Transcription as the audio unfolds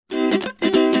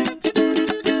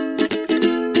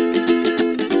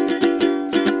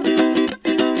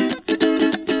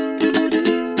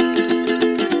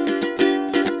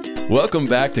Welcome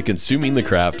back to Consuming the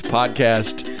Craft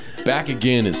podcast. Back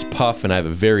again is Puff, and I have a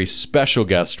very special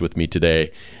guest with me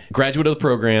today. Graduate of the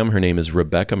program. Her name is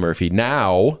Rebecca Murphy.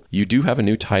 Now, you do have a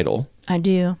new title. I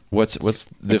do. What's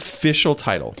the official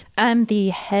title? I'm the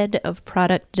head of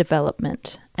product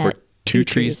development for at Two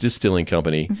Trees Distilling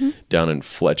Company down in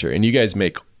Fletcher. And you guys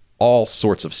make all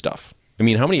sorts of stuff. I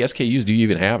mean, how many SKUs do you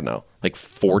even have now? Like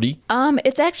 40?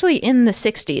 It's actually in the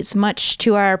 60s, much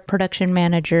to our production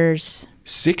managers.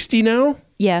 60 now?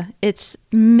 Yeah, it's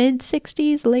mid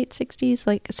 60s, late 60s,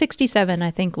 like 67,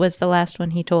 I think, was the last one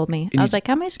he told me. I was like,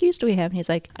 how many SKUs do we have? And he's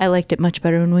like, I liked it much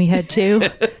better when we had two.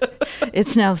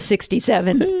 It's now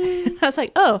 67. I was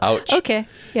like, oh, ouch. Okay.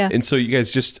 Yeah. And so you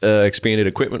guys just expanded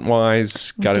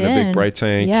equipment-wise, got in a big bright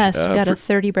tank. Yes, got a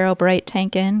 30-barrel bright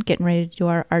tank in, getting ready to do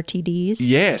our RTDs.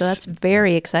 Yes. So that's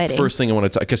very exciting. First thing I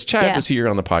want to talk, because Chad was here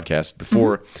on the podcast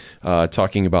before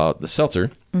talking about the seltzer,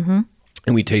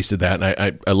 and we tasted that,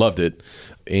 and I loved it.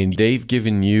 And they've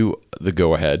given you the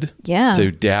go-ahead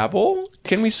to dabble,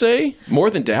 can we say?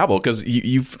 More than dabble, because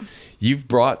you've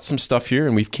brought some stuff here,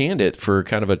 and we've canned it for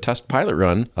kind of a test pilot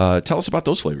run. Tell us about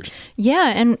those flavors.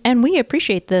 Yeah, and we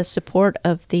appreciate the support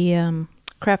of the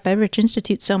Craft Beverage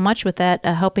Institute so much with that,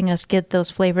 helping us get those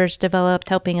flavors developed,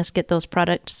 helping us get those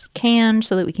products canned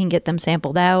so that we can get them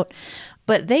sampled out.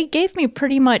 But they gave me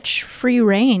pretty much free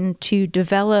reign to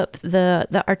develop the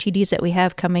RTDs that we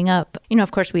have coming up. You know,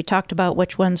 of course, we talked about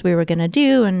which ones we were going to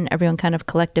do, and everyone kind of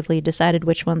collectively decided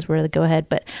which ones were the go-ahead.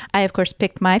 But I, of course,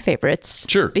 picked my favorites.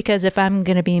 Sure. Because if I'm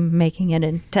going to be making it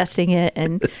and testing it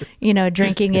and,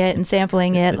 drinking it and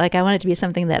sampling it, like I want it to be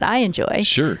something that I enjoy.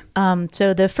 Sure.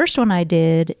 So the first one I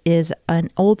did is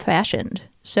an old-fashioned.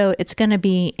 So it's going to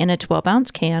be in a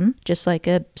 12-ounce can, just like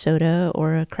a soda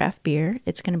or a craft beer.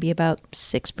 It's going to be about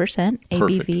 6% ABV.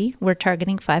 Perfect. We're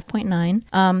targeting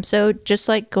 5.9. So just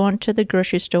like going to the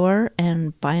grocery store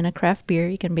and buying a craft beer,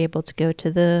 you can be able to go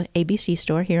to the ABC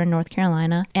store here in North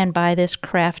Carolina and buy this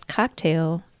craft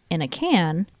cocktail in a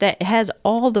can that has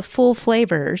all the full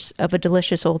flavors of a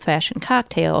delicious old-fashioned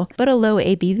cocktail, but a low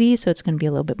ABV, so it's going to be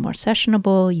a little bit more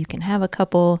sessionable. You can have a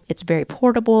couple. It's very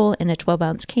portable in a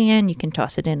 12-ounce can. You can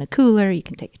toss it in a cooler. You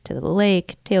can take it to the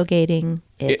lake, tailgating.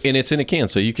 And it's in a can,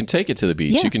 so you can take it to the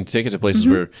beach. Yeah. You can take it to places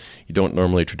where you don't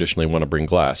normally traditionally want to bring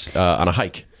glass. On a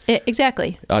hike.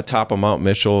 Exactly. Top of Mount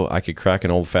Mitchell, I could crack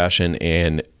an old-fashioned,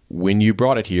 and when you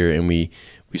brought it here and we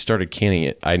started canning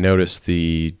it, I noticed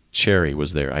the cherry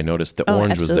was there. I noticed the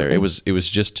orange absolutely. was there. It was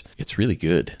just, it's really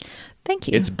good. Thank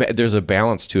you. There's a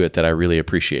balance to it that I really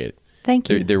appreciate. Thank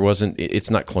you. There wasn't, it's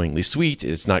not cloyingly sweet.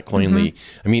 It's not cloyingly,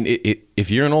 I mean,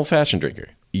 if you're an old-fashioned drinker,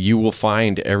 you will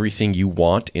find everything you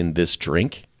want in this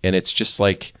drink. And it's just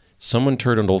like someone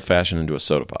turned an old-fashioned into a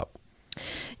soda pop.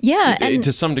 Yeah.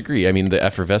 To some degree. I mean, the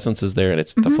effervescence is there, and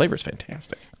the flavor's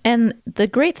fantastic. And the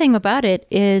great thing about it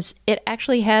is it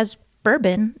actually has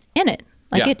bourbon in it.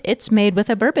 Like it's made with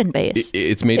a bourbon base.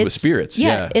 It's made with spirits.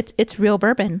 Yeah. It's real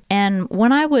bourbon. And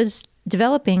when I was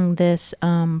developing this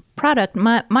product,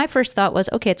 my first thought was,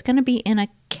 okay, it's going to be in a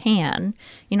can.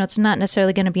 It's not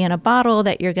necessarily going to be in a bottle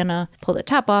that you're going to pull the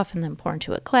top off and then pour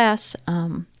into a glass.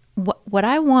 What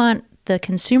I want the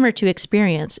consumer to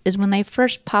experience is when they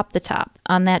first pop the top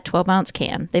on that 12-ounce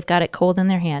can, they've got it cold in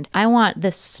their hand. I want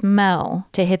the smell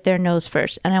to hit their nose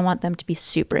first, and I want them to be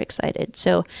super excited.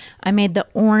 So I made the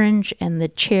orange and the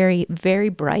cherry very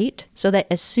bright so that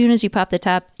as soon as you pop the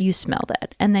top, you smell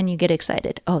that, and then you get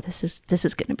excited. Oh, this is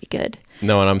going to be good.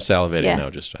 No, and I'm salivating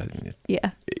now.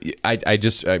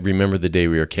 I remember the day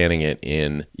we were canning it,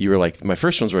 and you were like, my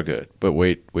first ones were good, but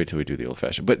wait till we do the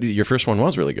old-fashioned. But your first one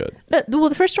was really good.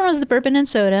 The first one was the bourbon and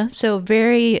soda, so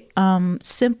very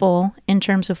simple in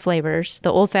terms of flavors.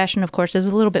 The old-fashioned, of course, is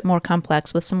a little bit more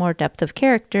complex with some more depth of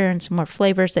character and some more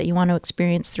flavors that you want to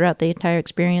experience throughout the entire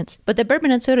experience. But the bourbon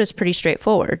and soda is pretty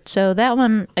straightforward. So that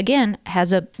one, again,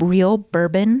 has a real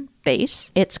bourbon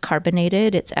base. It's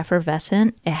carbonated, it's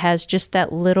effervescent. It has just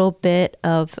that little bit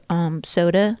of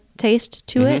soda taste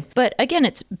to it. But again,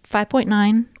 it's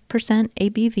 5.9%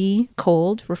 ABV,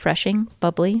 cold, refreshing,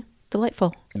 bubbly,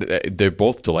 delightful. They're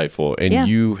both delightful. And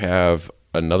you have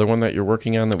another one that you're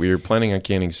working on that we are planning on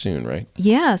canning soon, right?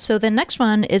 Yeah. So the next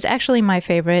one is actually my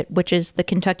favorite, which is the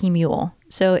Kentucky Mule.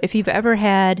 So if you've ever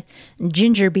had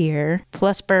ginger beer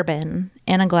plus bourbon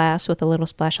in a glass with a little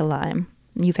splash of lime,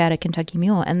 you've had a Kentucky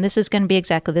Mule. And this is going to be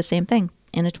exactly the same thing.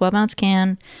 In a 12-ounce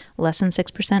can, less than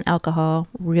 6% alcohol,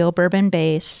 real bourbon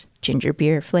base, ginger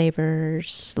beer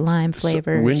flavors, lime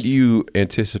flavors. So when do you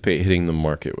anticipate hitting the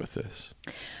market with this?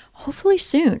 Hopefully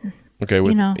soon. Okay,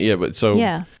 it's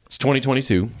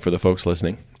 2022 for the folks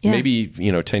listening. Maybe,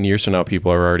 10 years from now,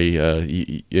 people are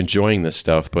already enjoying this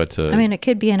stuff. But I mean, it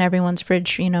could be in everyone's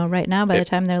fridge, right now by the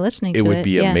time they're listening to it. It would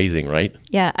be amazing, right?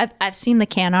 Yeah. I've seen the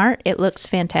can art. It looks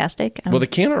fantastic. Well, the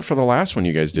can art for the last one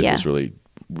you guys did was really,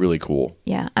 really cool.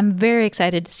 Yeah. I'm very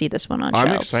excited to see this one on shelves.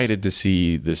 I'm excited to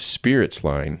see the Spirits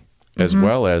line as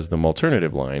well as the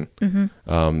Malternative line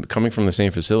coming from the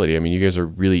same facility. I mean, you guys are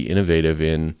really innovative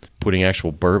in putting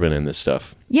actual bourbon in this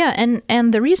stuff. Yeah,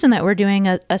 and the reason that we're doing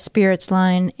a spirits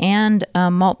line and a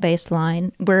malt-based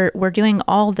line, we're doing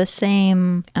all the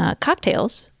same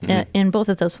cocktails in both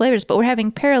of those flavors, but we're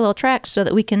having parallel tracks so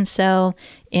that we can sell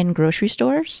in grocery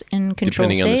stores in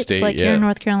controlled states, like here in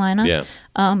North Carolina. Yeah.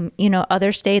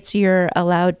 Other states you're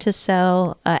allowed to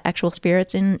sell actual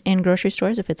spirits in grocery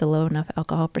stores if it's a low enough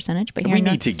alcohol percentage. But we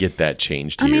need to get that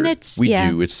changed here. I mean, we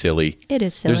do. It's silly. It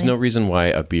is silly. There's no reason why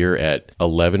a beer at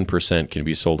 11% can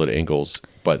be sold at Ingles,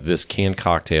 but this canned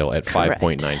cocktail at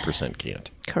 5.9% can't.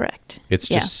 Correct. It's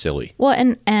just silly.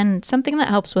 Well, and something that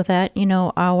helps with that,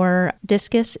 our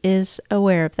DISCUS is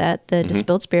aware of that. The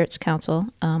Distilled Spirits Council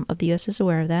of the U.S. is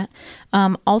aware of that.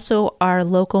 Also, our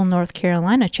local North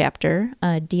Carolina chapter,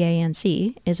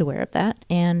 DANC, is aware of that.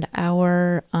 And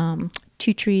our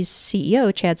Two Trees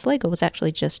CEO, Chad Slagle, was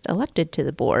actually just elected to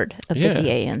the board of the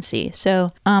DANC.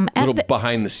 So a little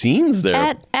behind the scenes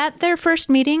there. At their first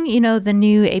meeting, the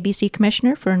new ABC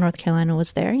commissioner for North Carolina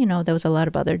was there. There was a lot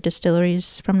of other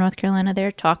distilleries from North Carolina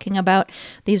there talking about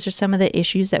these are some of the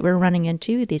issues that we're running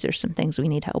into. These are some things we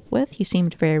need help with. He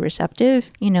seemed very receptive.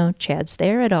 Chad's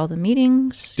there at all the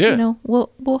meetings. Yeah.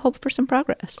 We'll hope for some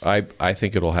progress. I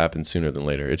think it'll happen sooner than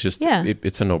later. It's just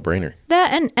it's a no-brainer.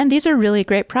 That and these are really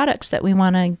great products that we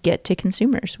want to get to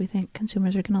consumers. We think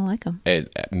consumers are going to like them. And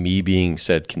me being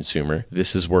said consumer,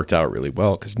 this has worked out really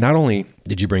well because not only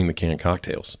did you bring the canned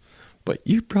cocktails, but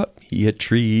you brought me a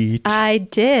treat. I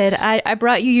did. I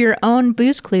brought you your own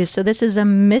booze clues, so this is a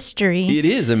mystery. It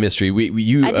is a mystery.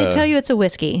 I did tell you it's a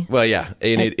whiskey. Well, yeah,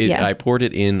 and I poured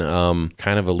it in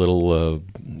kind of a little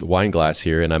wine glass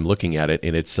here, and I'm looking at it,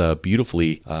 and it's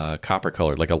beautifully copper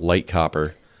colored, like a light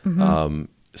copper.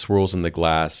 Swirls in the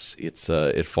glass.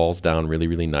 It falls down really,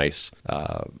 really nice.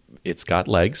 It's got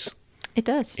legs. It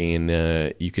does. And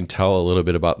you can tell a little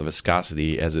bit about the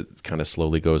viscosity as it kind of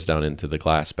slowly goes down into the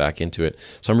glass, back into it.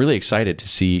 So I'm really excited to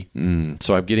see.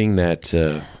 So I'm getting that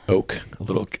oak, a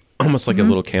little, almost like a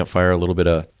little campfire, a little bit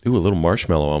of, a little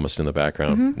marshmallow almost in the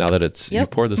background. Now that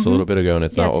you've poured this a little bit ago and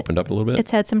it's now opened up a little bit.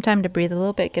 It's had some time to breathe a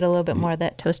little bit, get a little bit more of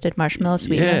that toasted marshmallow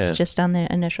sweetness just on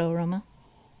the initial aroma.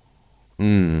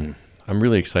 I'm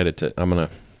really excited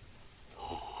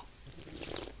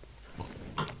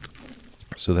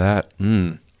So that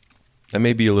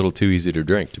may be a little too easy to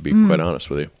drink, to be quite honest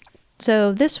with you.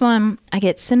 So this one, I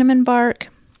get cinnamon bark.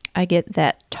 I get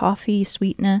that toffee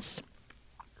sweetness.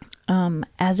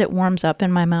 As it warms up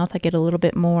in my mouth, I get a little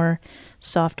bit more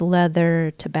soft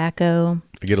leather, tobacco.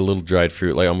 I get a little dried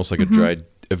fruit, like almost like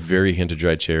a very hint of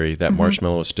dried cherry. That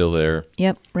marshmallow is still there.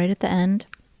 Yep, right at the end.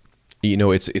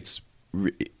 It's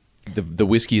the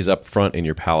whiskey is up front in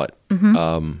your palate.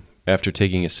 After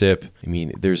taking a sip, I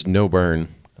mean, there's no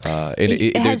burn.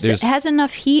 It has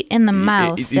enough heat in the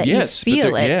mouth that you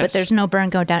feel but there's no burn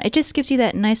going down. It just gives you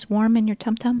that nice warm in your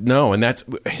tum-tum. No, and that's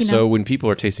so when people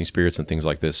are tasting spirits and things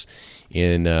like this,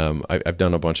 I've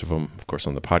done a bunch of them, of course,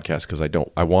 on the podcast because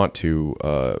I want to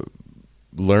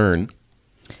learn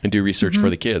and do research for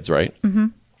the kids, right?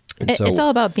 It's all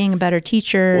about being a better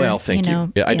teacher. Well, thank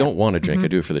you. I don't want to drink. I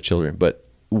do it for the children. But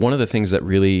one of the things that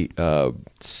really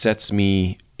sets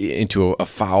me into a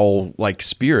foul-like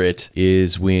spirit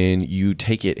is when you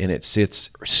take it and it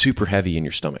sits super heavy in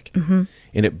your stomach. And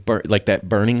it like that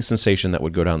burning sensation that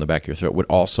would go down the back of your throat would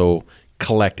also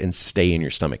collect and stay in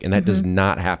your stomach. And that does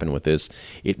not happen with this.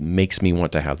 It makes me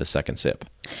want to have the second sip.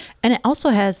 And it also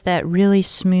has that really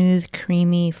smooth,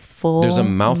 creamy, full There's a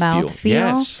mouthfeel.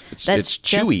 Yes. It's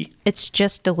chewy. It's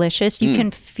just delicious. You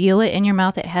can feel it in your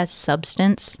mouth. It has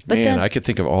substance. But Man, I could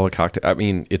think of all the cocktails. I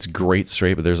mean, it's great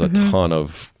straight, but there's a ton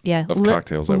of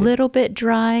cocktails. A little bit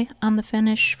dry on the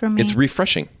finish for me. It's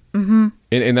refreshing. And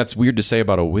that's weird to say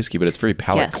about a whiskey, but it's very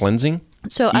palate cleansing.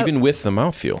 So even with the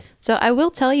mouthfeel. So I will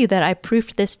tell you that I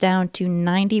proofed this down to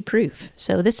 90 proof.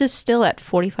 So this is still at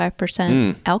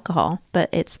 45% alcohol, but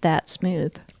it's that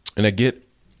smooth. And I get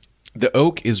the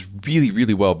oak is really,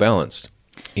 really well balanced.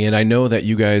 And I know that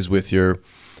you guys with your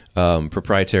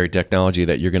proprietary technology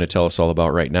that you're going to tell us all about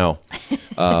right now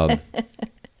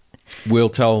will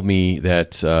tell me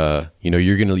that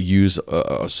you're going to use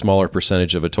a smaller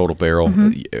percentage of a total barrel.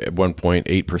 At one point,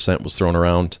 8% was thrown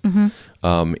around.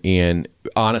 And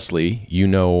honestly,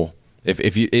 If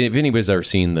anybody's ever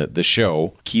seen the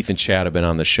show, Keith and Chad have been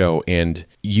on the show, and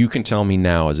you can tell me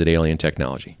now, is it alien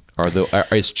technology?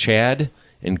 Is Chad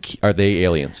and are they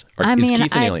aliens? Is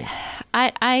Keith an alien?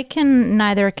 I can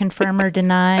neither confirm or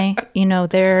deny,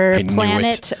 their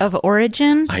planet of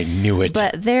origin. I knew it.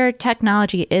 But their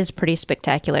technology is pretty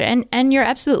spectacular. And you're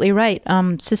absolutely right.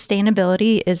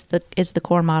 Sustainability is the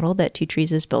core model that Two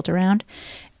Trees is built around.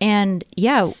 And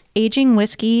yeah, aging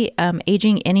whiskey,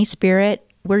 aging any spirit,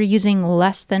 we're using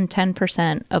less than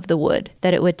 10% of the wood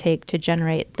that it would take to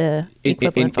generate the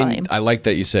equivalent volume. And I like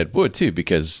that you said wood too,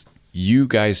 because you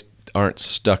guys aren't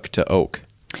stuck to oak.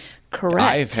 Correct.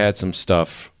 I've had some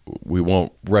stuff, we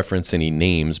won't reference any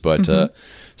names, but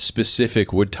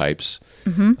specific wood types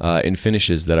and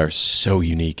finishes that are so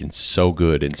unique and so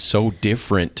good and so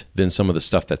different than some of the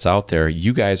stuff that's out there.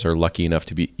 You guys are lucky enough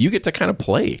you get to kind of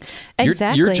play.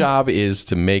 Exactly. Your job is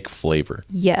to make flavor.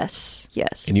 Yes.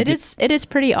 It is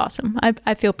pretty awesome.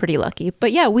 I feel pretty lucky.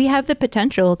 But yeah, we have the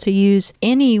potential to use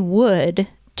any wood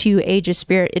to age a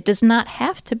spirit. It does not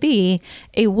have to be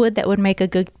a wood that would make a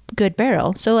good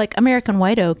barrel. So like American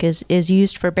white oak is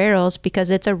used for barrels because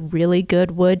it's a really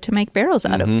good wood to make barrels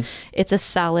out of. It's a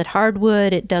solid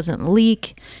hardwood. It doesn't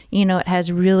leak. It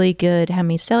has really good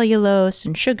hemicellulose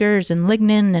and sugars and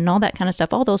lignin and all that kind of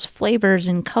stuff. All those flavors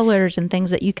and colors and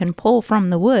things that you can pull from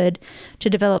the wood to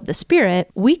develop the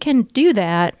spirit. We can do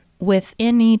that with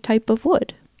any type of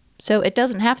wood. So it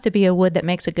doesn't have to be a wood that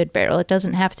makes a good barrel. It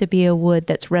doesn't have to be a wood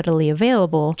that's readily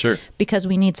available. Sure. Because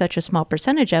we need such a small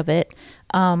percentage of it.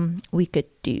 We could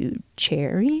do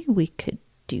cherry. We could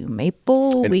do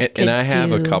maple. And I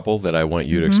have a couple that I want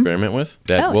you to experiment with.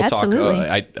 That we'll absolutely.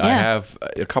 talk. I have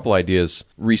a couple ideas.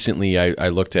 Recently, I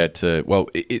looked at.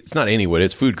 It's not any wood.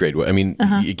 It's food grade wood. I mean,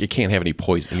 you can't have any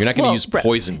poison. You're not going to use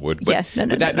poison wood. But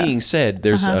with that being said,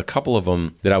 there's a couple of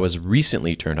them that I was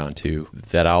recently turned on to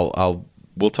that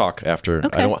we'll talk after.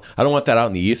 Okay. I don't want that out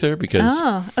in the ether because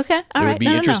okay. All it right. would be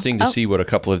interesting to see what a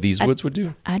couple of these woods would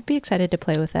do. I'd be excited to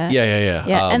play with that.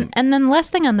 Yeah. And then the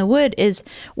last thing on the wood is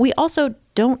we also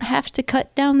don't have to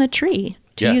cut down the tree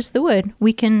to use the wood.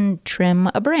 We can trim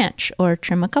a branch or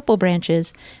trim a couple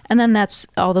branches, and then that's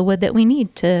all the wood that we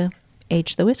need to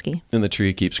age the whiskey. And the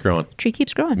tree keeps growing.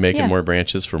 Making more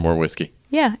branches for more whiskey.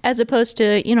 Yeah, as opposed to,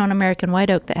 an American white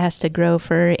oak that has to grow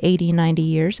for 80, 90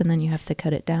 years, and then you have to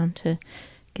cut it down to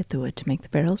get the wood to make the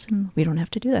barrels, and we don't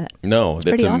have to do that. No,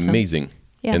 that's amazing. Awesome.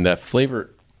 Yeah. And that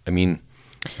flavor, I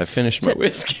finished my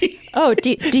whiskey. Oh,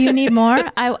 do you need more?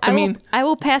 I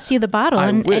will pass you the bottle,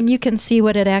 and you can see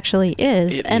what it actually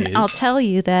is. I'll tell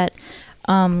you that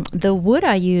the wood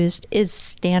I used is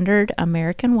standard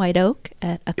American white oak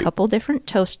at a couple different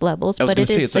toast levels. I was going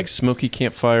to say it's like smoky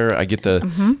campfire. I get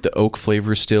the oak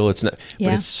flavor still. It's not,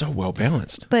 but it's so well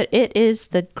balanced. But it is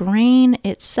the grain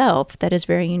itself that is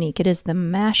very unique. It is the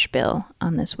mash bill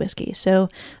on this whiskey. So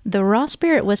the raw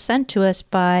spirit was sent to us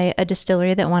by a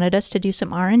distillery that wanted us to do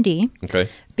some R&D. Okay.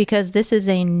 Because this is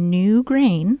a new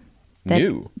grain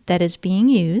that is being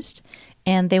used,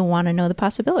 and they want to know the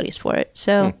possibilities for it.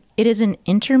 So it is an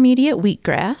intermediate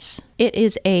wheatgrass. It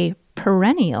is a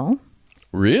perennial.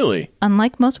 Really?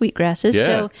 Unlike most wheatgrasses. Yeah.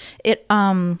 So it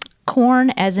corn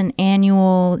as an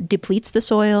annual depletes the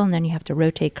soil, and then you have to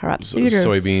rotate crop seed.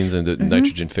 Soybeans and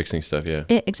nitrogen fixing stuff,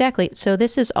 Exactly. So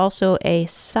this is also a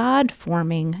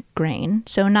sod-forming grain.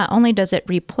 So not only does it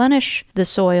replenish the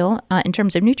soil in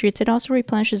terms of nutrients, it also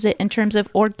replenishes it in terms of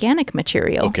organic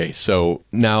material. Okay, so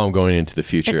now I'm going into the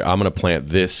future. I'm going to plant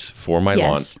this for my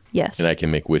lawn. Yes. And I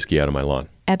can make whiskey out of my lawn.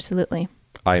 Absolutely.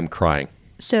 I am crying.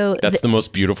 So that's the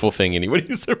most beautiful thing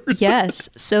anybody's ever said. Yes.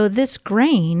 So this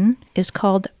grain is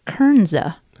called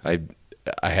Kernza. I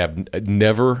have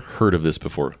never heard of this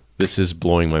before. This is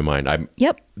blowing my mind.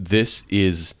 This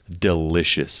is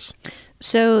delicious.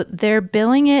 So they're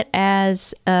billing it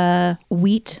as a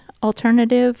wheat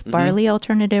alternative, barley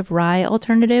alternative, rye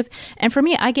alternative. And for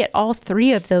me, I get all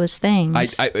three of those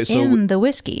things in the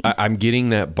whiskey. I'm getting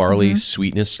that barley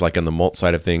sweetness, like on the malt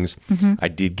side of things. I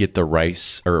did get the rye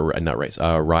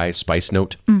spice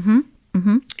note.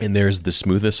 And there's the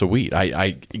smoothness of wheat.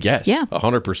 I guess,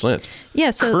 100%. Yeah,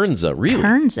 so Kernza, really?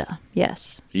 Kernza,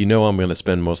 yes. I'm going to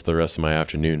spend most of the rest of my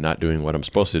afternoon not doing what I'm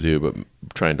supposed to do, but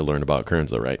trying to learn about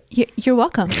Kernza, right? You're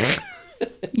welcome.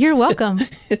 You're welcome.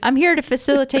 I'm here to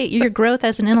facilitate your growth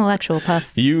as an intellectual,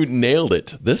 Puff. You nailed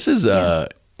it. This is the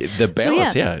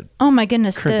balance, Oh my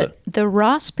goodness. The the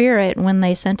raw spirit, when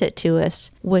they sent it to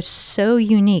us, was so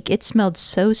unique. It smelled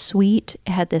so sweet.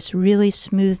 It had this really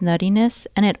smooth nuttiness,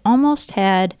 and it almost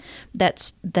had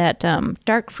that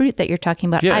dark fruit that you're talking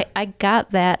about. Yeah. I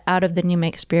got that out of the New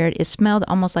Make Spirit. It smelled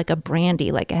almost like a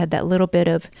brandy, like it had that little bit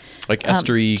of like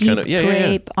estery deep kind of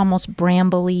grape, almost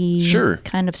brambly Sure.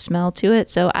 kind of smell to it.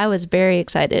 So I was very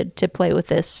excited to play with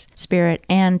this spirit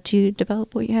and to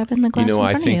develop what you have in the glass.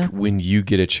 I think when you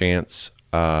get a chance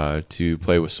to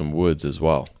play with some woods as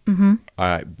well. Mm-hmm.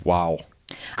 Wow.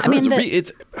 I mean,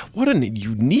 it's what a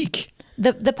unique.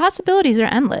 The possibilities are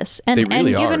endless, and They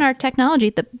really given are. our technology,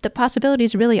 the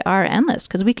possibilities really are endless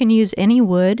because we can use any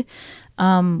wood,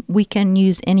 we can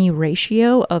use any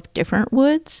ratio of different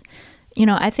woods.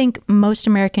 I think most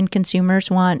American consumers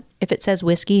want, if it says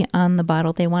whiskey on the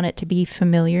bottle, they want it to be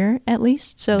familiar at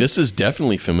least. So This is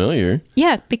definitely familiar.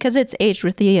 yeah, because it's aged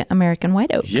with the American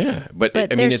white oak. Yeah, but I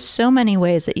mean, there's it's so many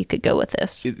ways that you could go with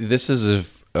this. this is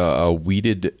if a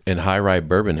wheated and high rye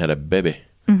bourbon had a baby.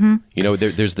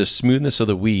 Mm-hmm. There's the smoothness of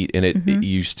the wheat, and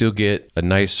you still get a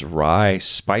nice rye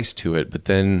spice to it, but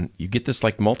then you get this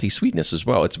like malty sweetness as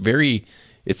well. It's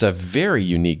a very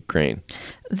unique grain.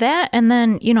 That, and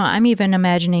then, I'm even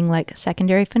imagining like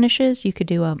secondary finishes. You could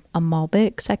do a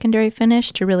Malbec secondary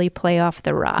finish to really play off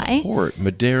the rye. Port,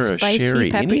 Madeira, Spicy,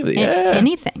 sherry, peppery, yeah.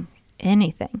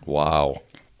 anything. Wow.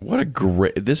 What a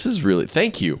great, this is really,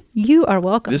 thank you. You are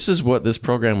welcome. This is what this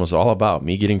program was all about,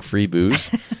 me getting free booze.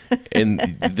 And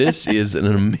this is an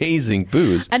amazing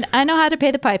booze. And I know how to pay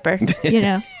the piper,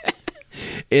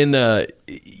 And,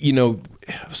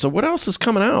 so what else is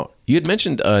coming out? You had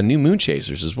mentioned new Moon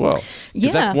Chasers as well.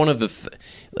 Because that's one of the,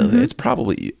 it's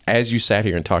probably, as you sat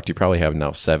here and talked, you probably have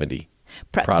now 70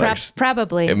 products.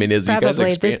 Probably. I mean, as you guys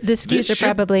expand. The SKUs are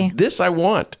probably. This I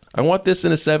want. I want this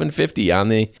in a 750 on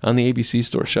the ABC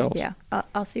store shelves. Yeah,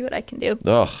 I'll see what I can do.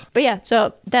 Ugh. But yeah,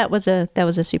 so that was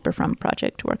a super fun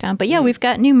project to work on. But yeah, we've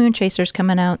got new Moon Chasers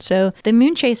coming out. So the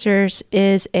Moon Chasers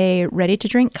is a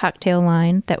ready-to-drink cocktail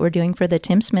line that we're doing for the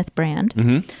Tim Smith brand.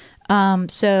 Mm-hmm.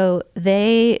 So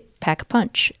they pack a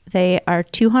punch. They are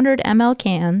 200 ml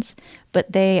cans, but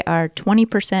they are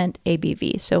 20%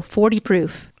 ABV, so 40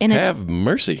 proof. Have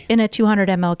mercy. In a 200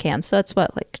 ml can. So that's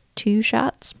what, like 2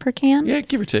 shots per can? Yeah,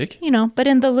 give or take. But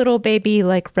in the little baby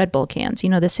like Red Bull cans, the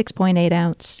 6.8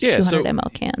 ounce 200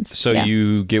 ml cans. So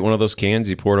you get one of those cans,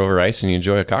 you pour it over ice, and you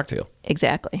enjoy a cocktail.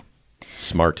 Exactly.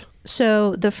 Smart.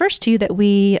 So the first two that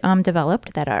we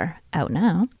developed that are out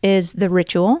now is the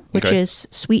Ritual, which is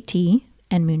sweet tea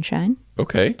and moonshine.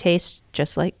 Okay. Tastes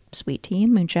just like sweet tea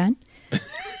and moonshine.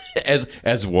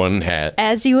 As one had.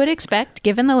 As you would expect,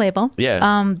 given the label.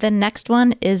 Yeah. The next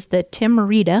one is the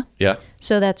Timarita. Yeah.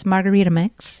 So that's margarita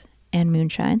mix and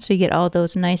moonshine. So you get all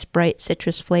those nice bright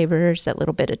citrus flavors, that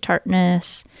little bit of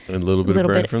tartness. And a little bit of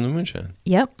burn from the moonshine.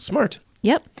 Yep. Smart.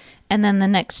 Yep. And then the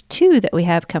next two that we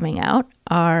have coming out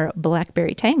are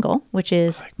Blackberry Tangle, which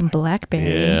is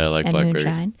blackberry and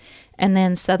moonshine. And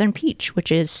then Southern Peach,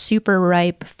 which is super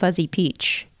ripe, fuzzy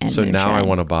peach and so moonshine. Now I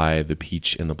want to buy the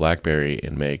peach and the blackberry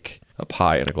and make a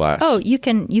pie in a glass. Oh, you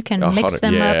can mix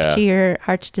them up to your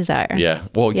heart's desire. Yeah.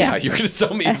 Well, yeah, you're going to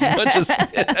sell me as much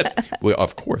as... well,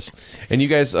 of course. And you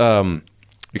guys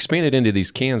expanded into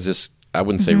these cans I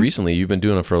wouldn't say recently. You've been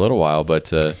doing it for a little while,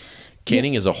 but...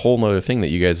 Canning is a whole nother thing that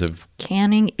you guys have...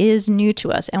 Canning is new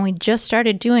to us, and we just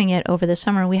started doing it over the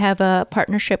summer. We have a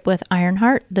partnership with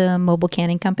Ironheart, the mobile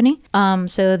canning company.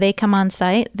 So they come on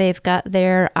site. They've got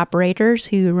their operators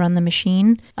who run the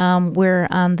machine. We're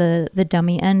on the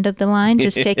dummy end of the line,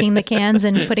 just taking the cans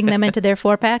and putting them into their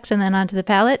 4-packs and then onto the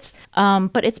pallets.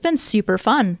 But it's been super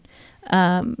fun.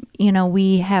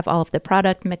 We have all of the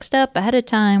product mixed up ahead of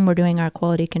time. We're doing our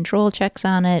quality control checks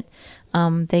on it.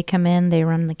 They come in, they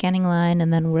run the canning line,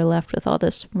 and then we're left with all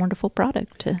this wonderful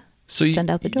product to send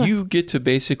out the door. You get to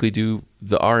basically do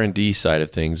the R&D side of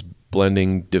things,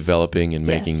 blending, developing, and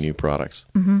making new products.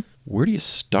 Mm-hmm. Where do you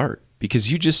start?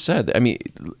 Because you just said,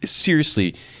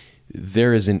 seriously,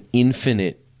 there is an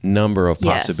infinite number of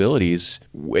possibilities.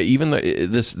 Even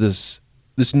this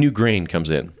new grain comes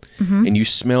in, and you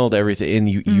smelled everything, and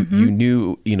you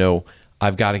knew,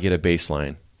 I've got to get a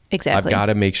baseline. Exactly. I've got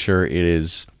to make sure it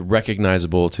is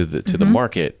recognizable to the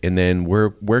market, and then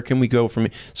where can we go from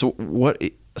it? So what,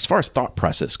 as far as thought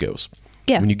process goes,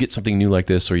 when you get something new like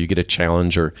this, or you get a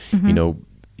challenge, or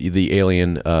the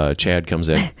alien Chad comes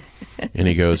in and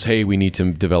he goes, "Hey, we need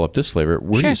to develop this flavor."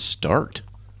 Where do you start?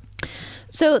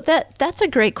 So that's a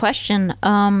great question.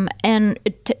 And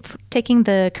taking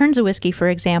the Kernza whiskey, for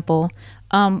example,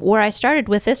 where I started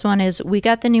with this one is we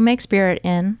got the New Make Spirit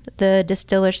in. The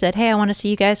distiller said, "Hey, I want to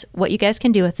see what you guys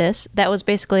can do with this." That was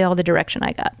basically all the direction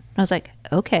I got. I was like,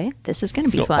 okay, this is going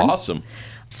to be fun. Awesome.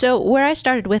 So where I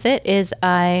started with it is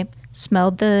I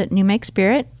smelled the New Make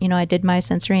Spirit. I did my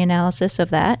sensory analysis of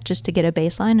that just to get a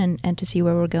baseline and to see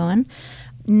where we're going.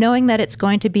 Knowing that it's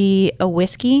going to be a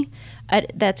whiskey,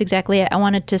 that's exactly it. I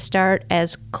wanted to start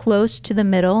as close to the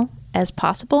middle as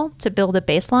possible to build a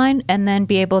baseline and then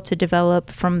be able to develop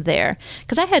from there.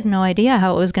 Because I had no idea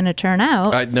how it was going to turn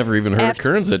out. I'd never even heard of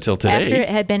Kernza till today. After it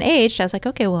had been aged, I was like,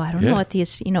 okay, well, I don't know what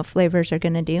these flavors are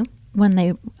going to do when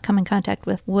they come in contact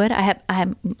with wood.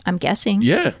 I'm guessing.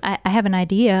 Yeah. I have an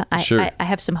idea. Sure. I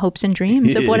have some hopes and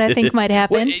dreams of what I think might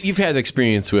happen. Well, you've had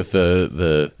experience with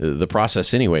the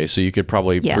process anyway, so you could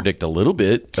probably predict a little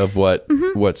bit of what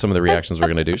some of the reactions were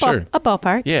going to do. Sure. A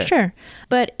ballpark. Yeah. Sure.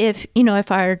 But if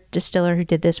our distiller who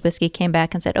did this whiskey came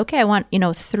back and said, okay, I want,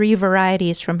 3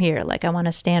 varieties from here. Like I want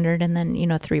a standard and then,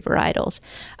 3 varietals.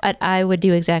 I would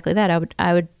do exactly that.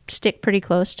 I would stick pretty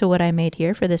close to what I made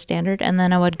here for the standard, and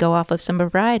then I would go off of some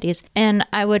varieties, and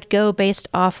I would go based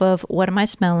off of what am I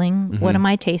smelling, what am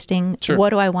I tasting,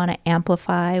 what do I want to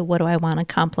amplify, what do I want to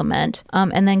complement,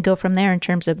 and then go from there in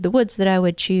terms of the woods that I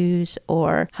would choose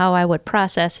or how I would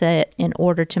process it in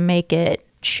order to make it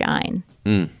shine.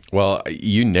 Well,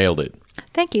 you nailed it.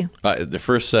 Thank you. The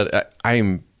first set, I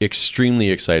am extremely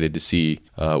excited to see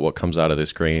what comes out of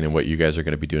this grain and what you guys are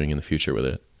going to be doing in the future with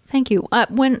it. Thank you.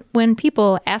 When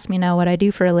people ask me now what I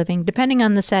do for a living, depending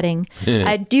on the setting,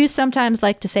 I do sometimes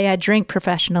like to say I drink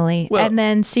professionally and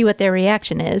then see what their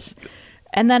reaction is.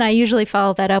 And then I usually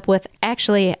follow that up with,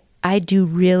 actually, I do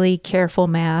really careful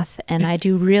math and I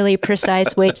do really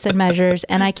precise weights and measures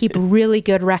and I keep really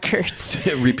good records.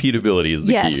 Repeatability is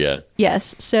the key, yeah.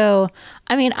 Yes. So,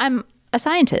 I'm a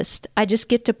scientist. I just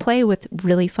get to play with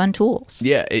really fun tools.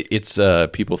 Yeah, it's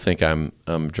people think I'm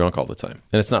drunk all the time.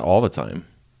 And it's not all the time.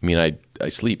 I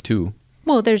sleep too.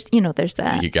 Well, there's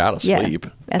that. You gotta sleep.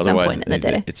 At some point in the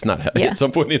day. It's not at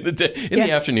some point in the day. In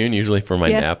the afternoon, usually for my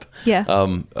nap. Yeah.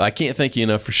 I can't thank you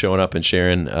enough for showing up and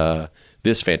sharing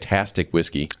this fantastic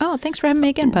whiskey. Oh, thanks for having me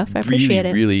again, Puff. I appreciate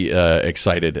it. Really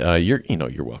excited.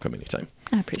 You're welcome anytime.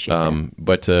 I appreciate that.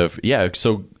 But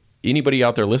so anybody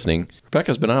out there listening,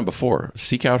 Rebecca's been on before.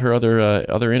 Seek out her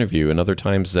other interview and other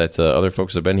times that other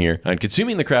folks have been here on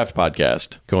Consuming the Craft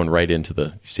podcast. Going right into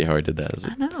you see how I did that?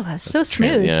 I know, that's so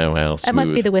smooth. Yeah, well, smooth. That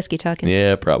must be the whiskey talking.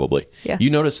 Yeah, probably. Yeah.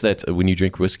 You notice that when you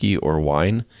drink whiskey or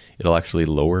wine, it'll actually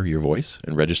lower your voice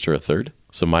and register a third.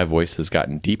 So my voice has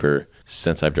gotten deeper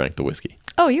since I've drank the whiskey.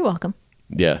 Oh, you're welcome.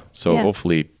 Yeah. So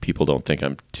hopefully people don't think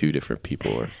I'm 2 different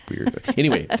people or weird. But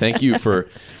anyway, thank you for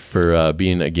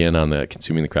being again on the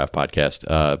Consuming the Craft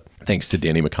podcast. Thanks to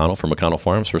Danny McConnell from McConnell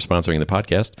Farms for sponsoring the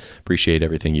podcast. Appreciate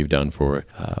everything you've done for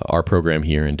our program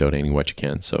here and donating what you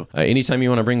can. So anytime you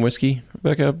want to bring whiskey,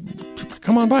 Rebecca,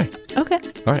 come on by. Okay.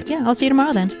 All right. Yeah, I'll see you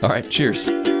tomorrow then. All right. Cheers.